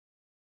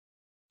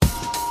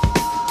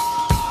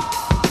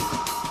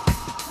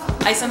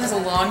Iceland has a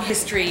long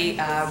history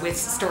with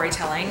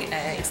storytelling.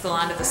 It's the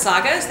land of the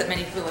sagas that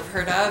many people have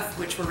heard of,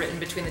 which were written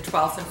between the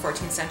 12th and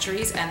 14th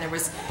centuries, and there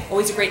was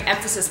always a great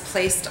emphasis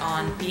placed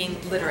on being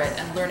literate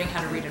and learning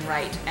how to read and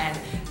write, and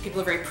people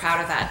are very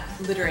proud of that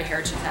literary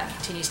heritage that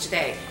continues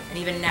today. And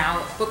even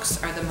now,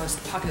 books are the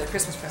most popular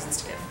Christmas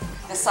presents to give.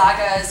 The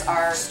sagas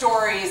are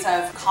stories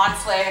of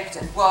conflict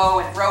and woe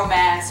and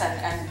romance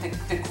and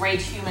the great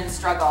human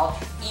struggle.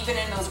 Even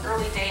in those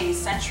early days,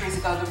 centuries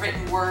ago, the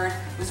written word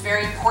was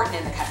very important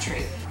in the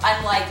country.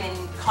 Unlike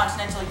in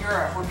continental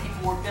Europe, where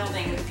people were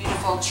building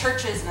beautiful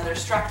churches and other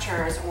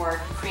structures,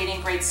 or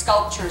creating great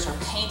sculptures or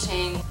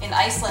painting, in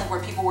Iceland,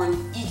 where people were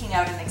eking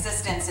out an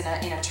existence in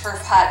a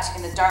turf hut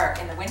in the dark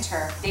in the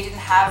winter, they didn't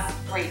have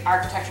great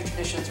architecture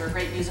traditions or a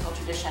great musical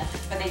tradition,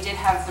 but they did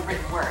have the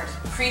written word.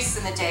 Priests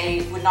in the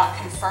day would not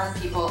confirm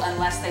people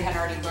unless they had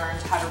already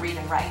learned how to read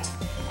and write.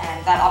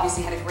 And that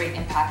obviously had a great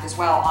impact as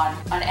well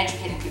on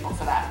educating people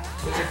for that.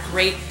 There's a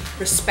great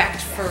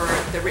respect for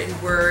the written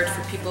word,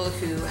 for people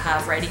who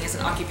have writing as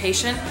an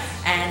occupation,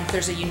 and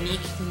there's a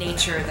unique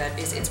nature that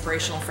is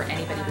inspirational for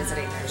anybody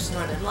visiting. There's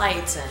northern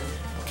lights and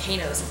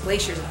volcanoes and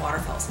glaciers and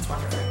waterfalls. It's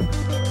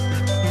wonderful.